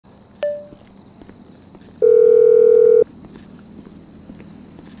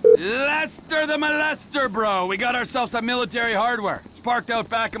Lester the molester, bro. We got ourselves some military hardware. It's parked out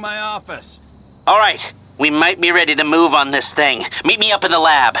back in my office. All right, we might be ready to move on this thing. Meet me up in the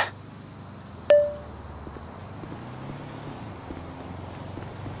lab.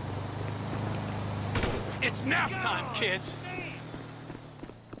 It's nap time, kids.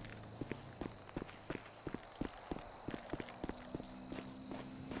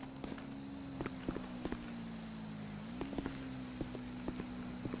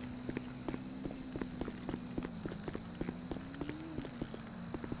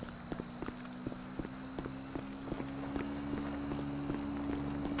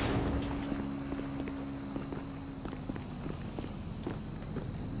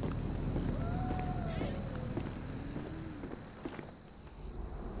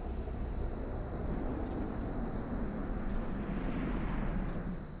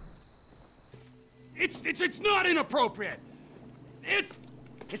 It's not inappropriate.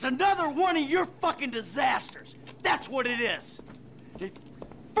 It's another one of your fucking disasters. That's what it is.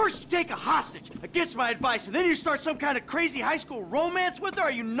 First you take a hostage against my advice, and then you start some kind of crazy high school romance with her.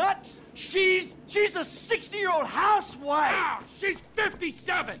 Are you nuts? She's a 60-year-old housewife. Wow, she's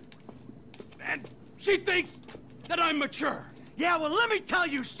 57. And she thinks that I'm mature. Yeah, well, let me tell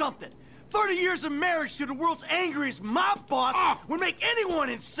you something. 30 years of marriage to the world's angriest mob boss would make anyone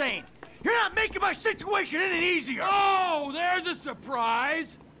insane. You're not making my situation any easier! Oh, there's a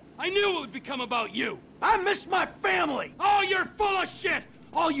surprise! I knew it would become about you! I miss my family! Oh, you're full of shit!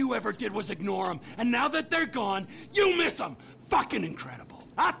 All you ever did was ignore them, and now that they're gone, you miss them! Fucking incredible!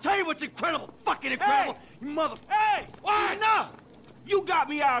 I'll tell you what's incredible! Fucking incredible! Hey! You mother... Hey! What? Enough! You got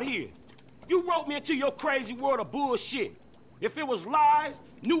me out here. You wrote me into your crazy world of bullshit. If it was lies,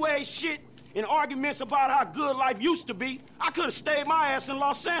 new age shit, and arguments about how good life used to be, I could have stayed my ass in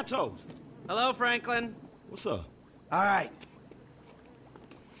Los Santos. Hello, Franklin. What's up? All right.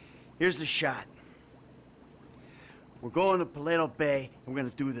 Here's the shot. We're going to Paleto Bay, and we're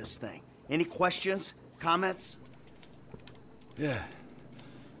gonna do this thing. Any questions? Comments? Yeah.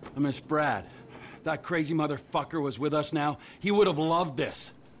 I miss Brad. That crazy motherfucker was with us now. He would have loved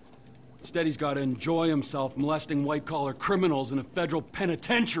this. Instead, he's got to enjoy himself molesting white-collar criminals in a federal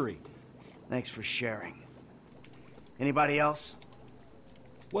penitentiary. Thanks for sharing. Anybody else?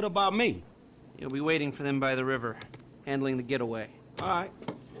 What about me? You'll be waiting for them by the river, handling the getaway. All right.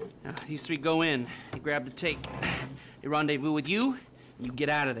 Now, these three go in, they grab the take. They rendezvous with you, and you get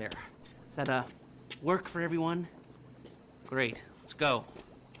out of there. Does that, work for everyone? Great. Let's go.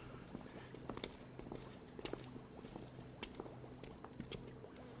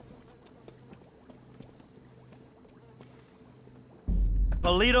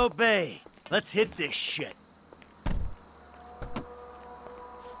 Paleto Bay. Let's hit this shit.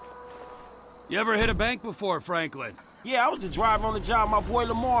 You ever hit a bank before, Franklin? Yeah, I was the driver on the job my boy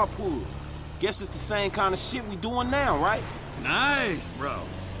Lamar pulled. Guess it's the same kind of shit we doing now, right? Nice, bro.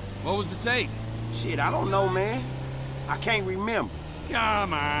 What was the take? Shit, I don't know, man. I can't remember.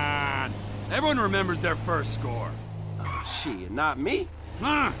 Come on. Everyone remembers their first score. Oh, shit, not me.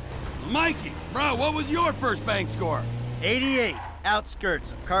 Huh? Mikey, bro, what was your first bank score? 88,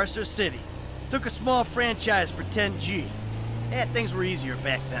 outskirts of Carcer City. Took a small franchise for 10G. Yeah, things were easier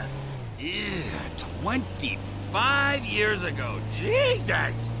back then. Yeah, 25 years ago.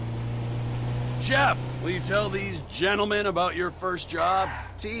 Jesus! Jeff, will you tell these gentlemen about your first job?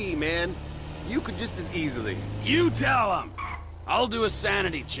 T, man. You could just as easily. You tell them. I'll do a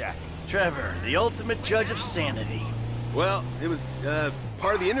sanity check. Trevor, the ultimate judge of sanity. Well, it was,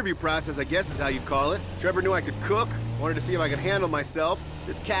 part of the interview process, I guess is how you'd call it. Trevor knew I could cook, wanted to see if I could handle myself.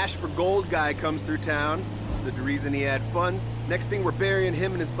 This cash for gold guy comes through town. It's the reason he had funds. Next thing, we're burying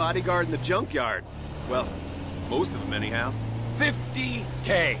him and his bodyguard in the junkyard. Well, most of them anyhow.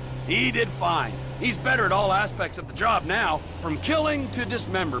 50K. He did fine. He's better at all aspects of the job now, from killing to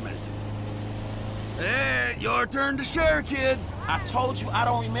dismemberment. Your turn to share, kid. I told you I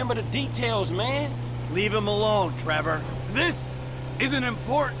don't remember the details, man. Leave him alone, Trevor. This is an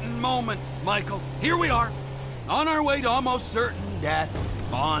important moment, Michael. Here we are, on our way to almost certain death,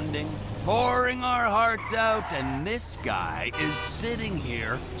 bonding, pouring our hearts out, and this guy is sitting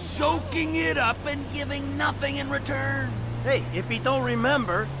here, soaking it up and giving nothing in return. Hey, if he don't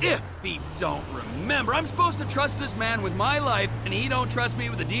remember... If he don't remember, I'm supposed to trust this man with my life, and he don't trust me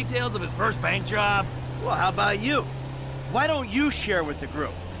with the details of his first bank job? Well, how about you? Why don't you share with the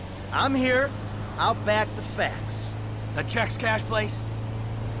group? I'm here, I'll back the facts. The checks cash place?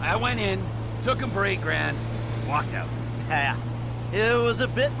 I went in, took him for $8 grand, walked out. Yeah. It was a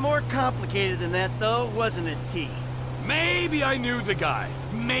bit more complicated than that, though, wasn't it, T? Maybe I knew the guy.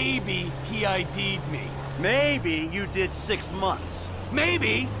 Maybe he ID'd me. Maybe you did 6 months.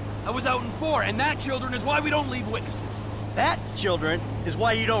 Maybe I was out in 4, and that, children, is why we don't leave witnesses. That, children, is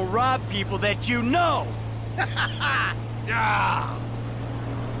why you don't rob people that you know. Ah.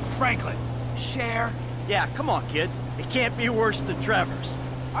 Franklin, share. Yeah, come on, kid. It can't be worse than Trevor's.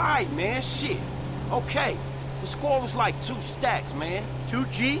 All right, man, shit. Okay, the score was like 2 stacks, man.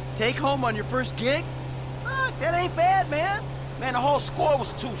 2G? Take home on your first gig? Fuck, that ain't bad, man. Man, the whole score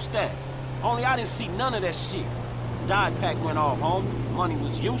was 2 stacks. Only I didn't see none of that shit. Dye pack went off, homie. Money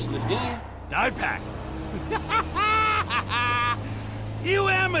was useless then. Dye pack. You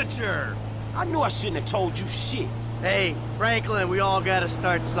amateur. I knew I shouldn't have told you shit. Hey, Franklin, we all gotta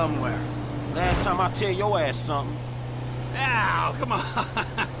start somewhere. Last time I tell your ass something. Ow, come on.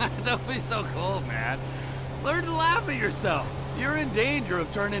 Don't be so cold, man. Learn to laugh at yourself. You're in danger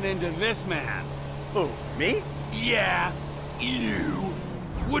of turning into this man. Who, me? Yeah, you.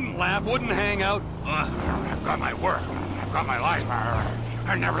 Wouldn't laugh, wouldn't hang out. I've got my work, I've got my life,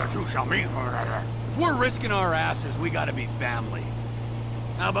 and never the two shall meet. If we're risking our asses, we gotta be family.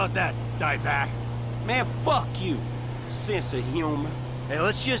 How about that, Dieback? Man, fuck you. Sense of humor. Hey,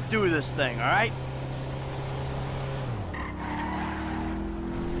 let's just do this thing, all right?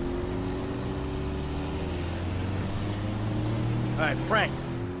 All right, Frank,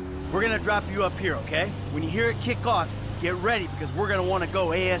 we're gonna drop you up here, okay? When you hear it kick off, get ready, because we're gonna want to go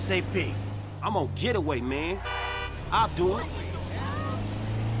ASAP. I'm on getaway, man. I'll do it.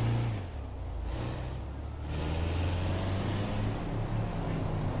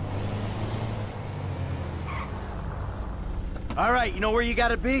 All right, you know where you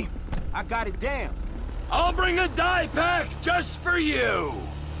gotta be? I got it down. I'll bring a dye pack just for you.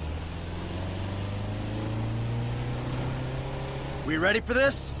 We ready for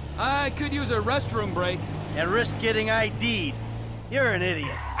this? I could use a restroom break. And risk getting ID'd. You're an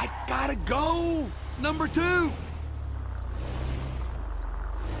idiot. I gotta go. It's number 2.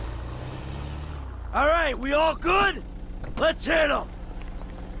 All right, we all good? Let's hit them.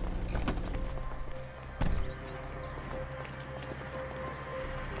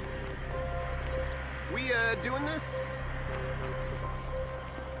 We, doing this?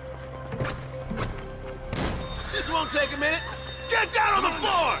 This won't take a minute. Get down on the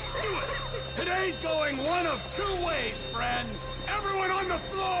floor! Today's going one of 2 ways, friends. Everyone on the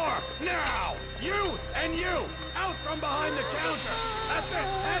floor, now! You and you, out from behind the counter. That's it,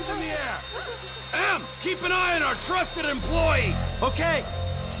 hands in the air. Em, keep an eye on our trusted employee. Okay,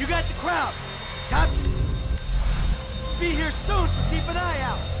 you got the crowd. Cops be here soon, so keep an eye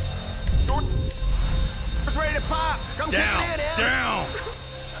out. It's ready to pop. Come Down, kick it in, Em. down.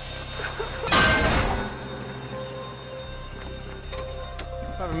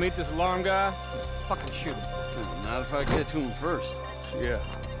 If I ever meet this alarm guy, fucking shoot him. Not if I get to him first. Yeah.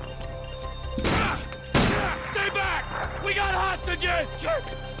 Stay back! We got hostages!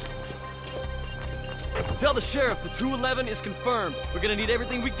 Tell the sheriff the 211 is confirmed. We're gonna need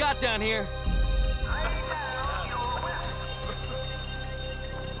everything we got down here.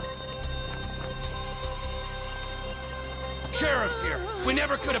 Sheriff's here. We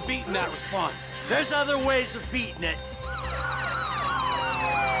never could have beaten that response. There's other ways of beating it.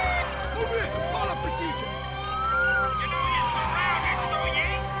 Move in. Call up procedure. You know you're surrounded, so you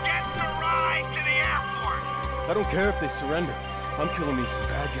ain't getting a ride to the airport. I don't care if they surrender. I'm killing me some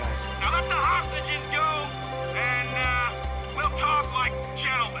bad guys. Now let the hostages go, and, we'll talk like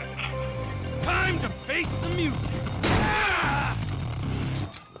gentlemen. Time to face the music. Ah!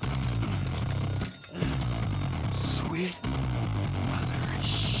 Sweet mother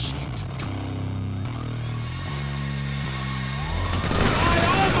shit.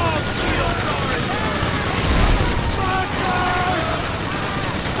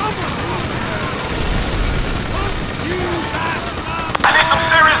 I need some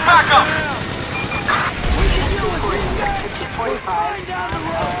serious backup.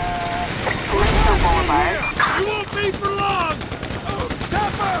 You won't be for long!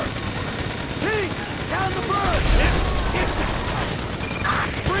 Pepper! Pete! Down the bus!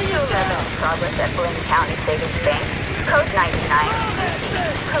 Bring it down! Progress at Flynn County Savings Bank. Code 99.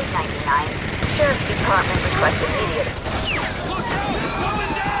 Code 99. Sheriff's Department requests immediate. Look out! It's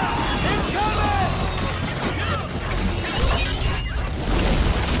coming down! It's coming!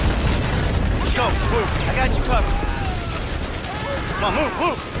 Let's go. Move. I got you covered. Come on, move,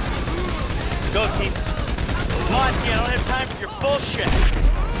 move. Go, team. Come on, team. I don't have time for your bullshit.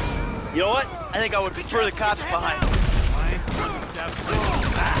 You know what? I think I would prefer the cops behind me.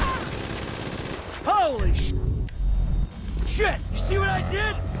 Holy shit! You see what I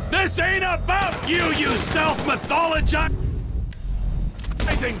did? This ain't about you, you self-mythologizing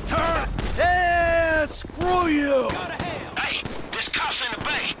turd! Yeah, screw you! Hey, There's cops in the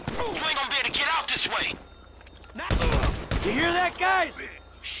bay. You ain't gonna be able to get out this way. You hear that, guys?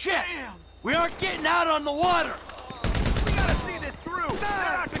 Shit! We aren't getting out on the water! We gotta see this through! They're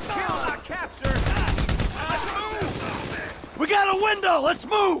out to kill, not capture! Let's move! We got a window! Let's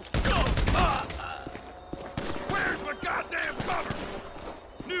move! Where's my goddamn cover?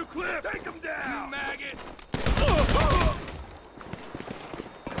 New clip! Take him down! You maggot!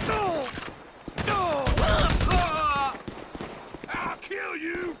 I'll kill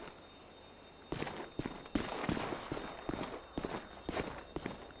you!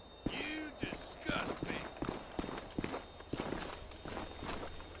 You disgust me.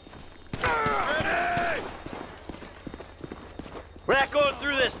 Ready! We're not going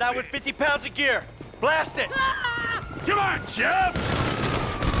through this, not with 50 pounds of gear! Blast it! Come on, Chip!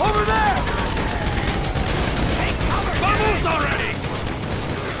 Over there! Take cover! Bubbles already!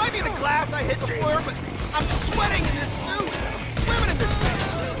 It might be the glass I hit before, but I'm sweating in this suit! I'm swimming in this thing!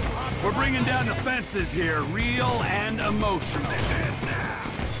 We're bringing down the fences here, real and emotional.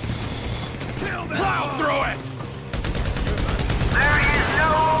 Plow through it! There is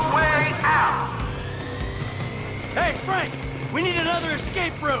no way out! Hey, Frank! We need another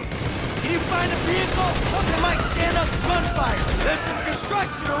escape route! Can you find a vehicle? Something might stand up to gunfire! There's some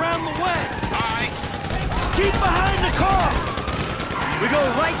construction around the way! Alright. Keep behind the car! We go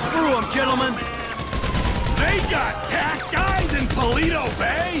right through them, gentlemen! They got tack guys in Paleto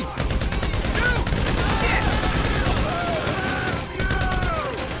Bay?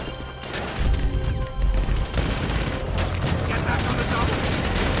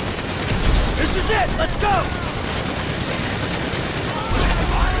 This is it! Let's go!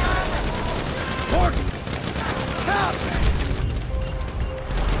 Pork! Help!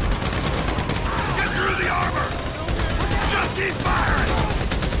 Get through the armor! Just keep firing!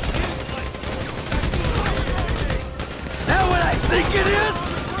 That what I think it is?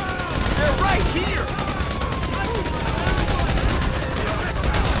 They're right here!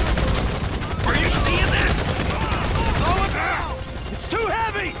 Are you seeing this? Slow it down! It's too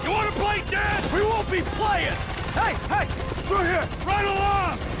heavy! You wanna play dead? We won't be playing! Hey, hey! Through here! Right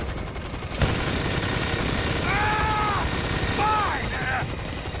along!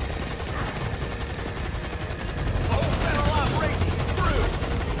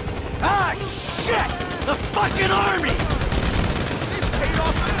 Ah, shit! The fucking army! They've paid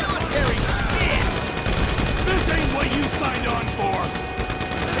off the military! Shit! This ain't what you signed on for!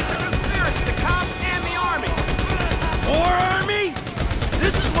 It's a conspiracy, the cops and the army! More army?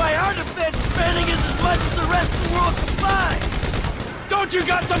 This is why our defense spending is as much as the rest of the world combined! Don't you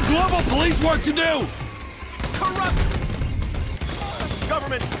got some global police work to do? Corrupt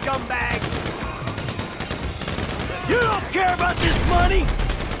government scumbag! You don't care about this money!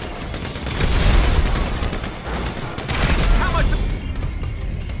 How much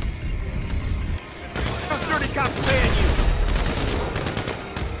those dirty cops paying you?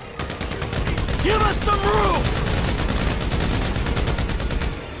 Give us some room!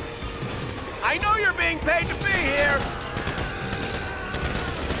 I know you're being paid to be here!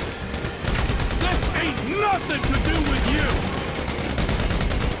 This ain't nothing to do with you!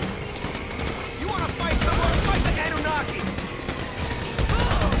 You wanna fight someone? Fight the Anunnaki!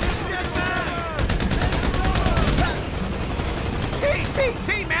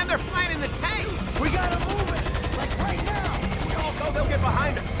 T, man, they're flying in the tank! We gotta move it! Like right now! We all know they'll get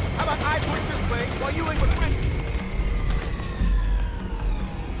behind us. How about I push this way while you link with Frank?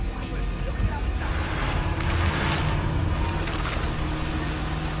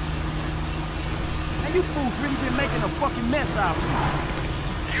 Hey, you fools really been making a fucking mess out of me.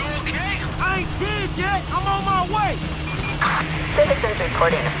 You okay? I ain't dead yet! I'm on my way! Citizens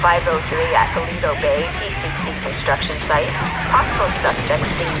reporting a 503 at Paleto Bay PCC construction site. Possible suspects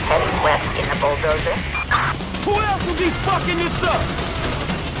seen heading west in a bulldozer. Who else will be fucking this up?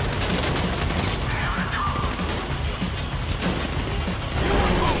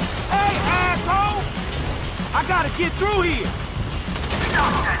 Hey, asshole! I gotta get through here!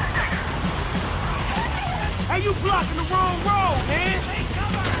 Hey, you blocking the wrong road, man!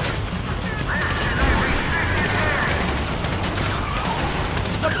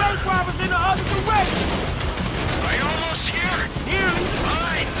 The bank robbers in the other direction! Are you almost here? Nearly.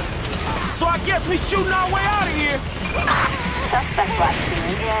 Fine. So I guess we shooting our way out of here! Suspect last seen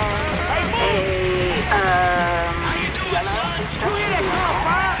in... How you doing, son? You hear that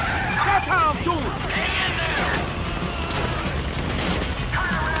gunfire? That's how I'm doing! Hang in there.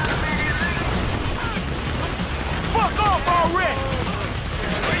 Fuck off already!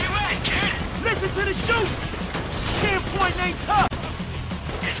 Where you at, kid? Listen to the shooting! Pinpoint ain't tough!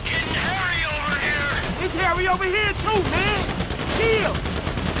 It's getting hairy over here. It's Harry over here too, man! chill.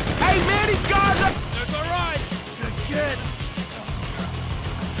 Hey, man, these guys are... That's all right. Good.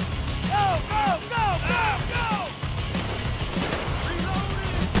 Go, go, go, go, go!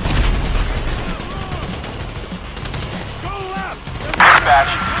 Go left! Dispatch,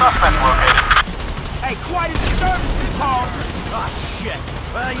 suspect located. Hey, quite a disturbance, you call. Ah, shit.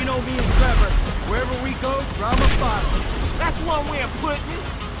 Well, you know me and Trevor. Wherever we go, drama follows. That's one way of putting it.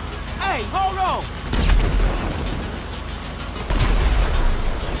 Hey, hold on.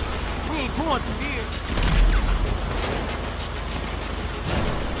 We ain't going through here.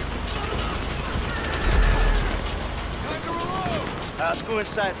 Let's go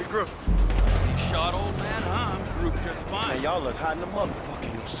inside the group. You shot old man, huh? I'm grouped just fine. Man, y'all look hot in the motherfucker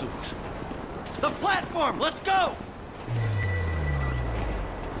in your suits. The platform, let's go!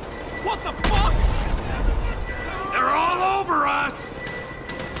 What the fuck? They're all over us!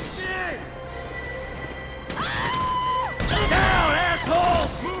 Shit! Down,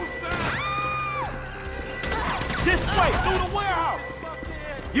 assholes! This way, through the warehouse.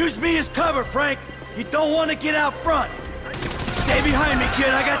 Use me as cover, Frank. You don't want to get out front. Stay behind me,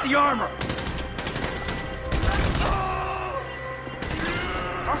 kid. I got the armor.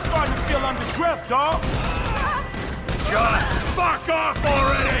 I'm starting to feel underdressed, dog. Just fuck off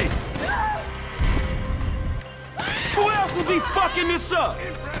already! Who else will be fucking this up?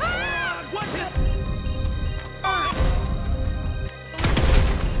 What the...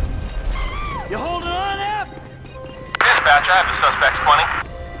 You holding on, F? Dispatch, I have the suspect 20.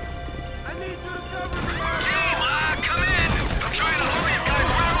 I need you to cover me. Team, come in. I'm trying to hold these guys.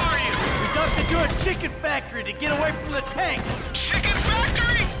 Where are you? We ducked into a chicken factory to get away from the tanks. Chicken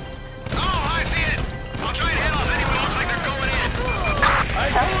factory? Oh, I see it. I'll try and head off anyone looks like they're going in. I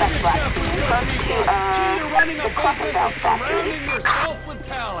told you Chef was gonna be good. Key to running a business is surrounding yourself with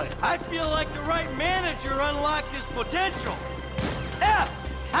talent. I feel like the right manager unlocked his potential. F,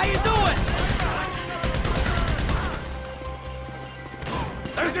 how you doing?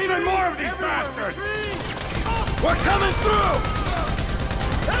 There's even more of these bastards! We're coming through!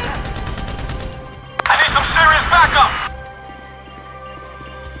 I need some serious backup.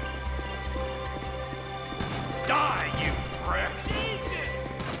 Die, you pricks!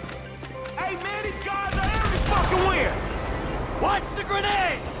 Hey, man, these guys are every fucking where. Watch the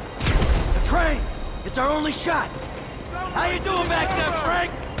grenade! The train! It's our only shot! How you doing back there,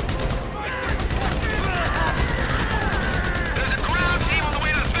 Frank? There's a ground team on the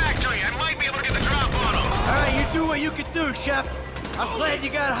way to the factory. I might be able to get the drop on them. Alright, you do what you can do, Chef. I'm glad you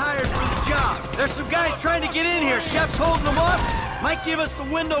got hired for the job. There's some guys trying to get in here. Chef's holding them up. Might give us the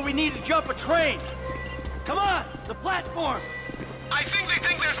window we need to jump a train. Come on, the platform. I think they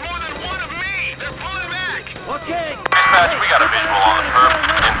think there's more than one of me. They're pulling back. Okay. Dispatch, we got a step visual out on the of town curb.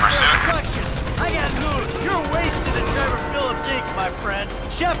 and go In west pursuit. for instructions. I got news. You're wasted at Trevor Phillips Inc., my friend.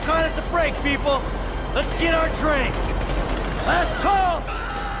 Chef caught us a break, people. Let's get our train. Last call.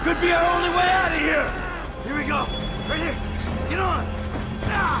 Could be our only way out of here. Here we go. Right here. Get on.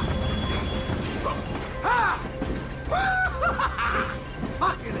 Ah. Ah.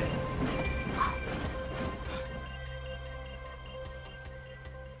 Fucking it.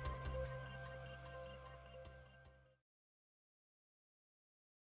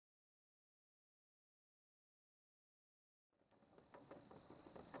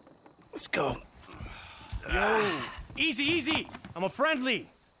 Let's go. Yo, easy, easy. I'm a friendly.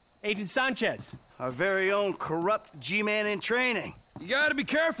 Agent Sanchez. Our very own corrupt G-man in training. You gotta be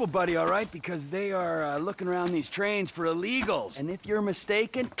careful, buddy, all right? Because they are looking around these trains for illegals. And if you're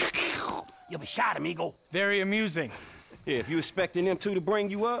mistaken, you'll be shot, amigo. Very amusing. Yeah, if you expecting them two to bring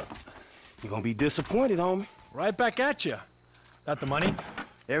you up, you're gonna be disappointed, homie. Right back at you. Got the money?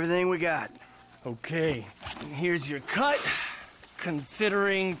 Everything we got. Okay, here's your cut.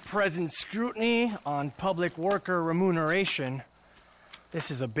 Considering present scrutiny on public worker remuneration, this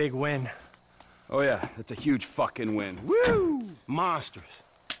is a big win. Oh yeah, that's a huge fucking win. Woo! Monsters.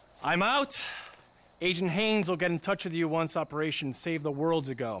 I'm out. Agent Haynes will get in touch with you once Operation Save the World's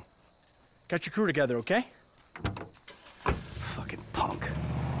ago. Get your crew together, okay? Fucking punk.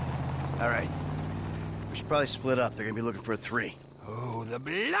 All right. We should probably split up. They're gonna be looking for a 3. Oh, the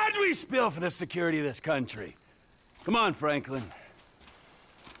blood we spill for the security of this country. Come on, Franklin.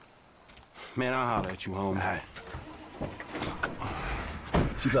 Man, I'll holler at you, homie. All right.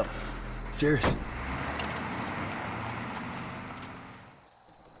 Seatbelt. Serious.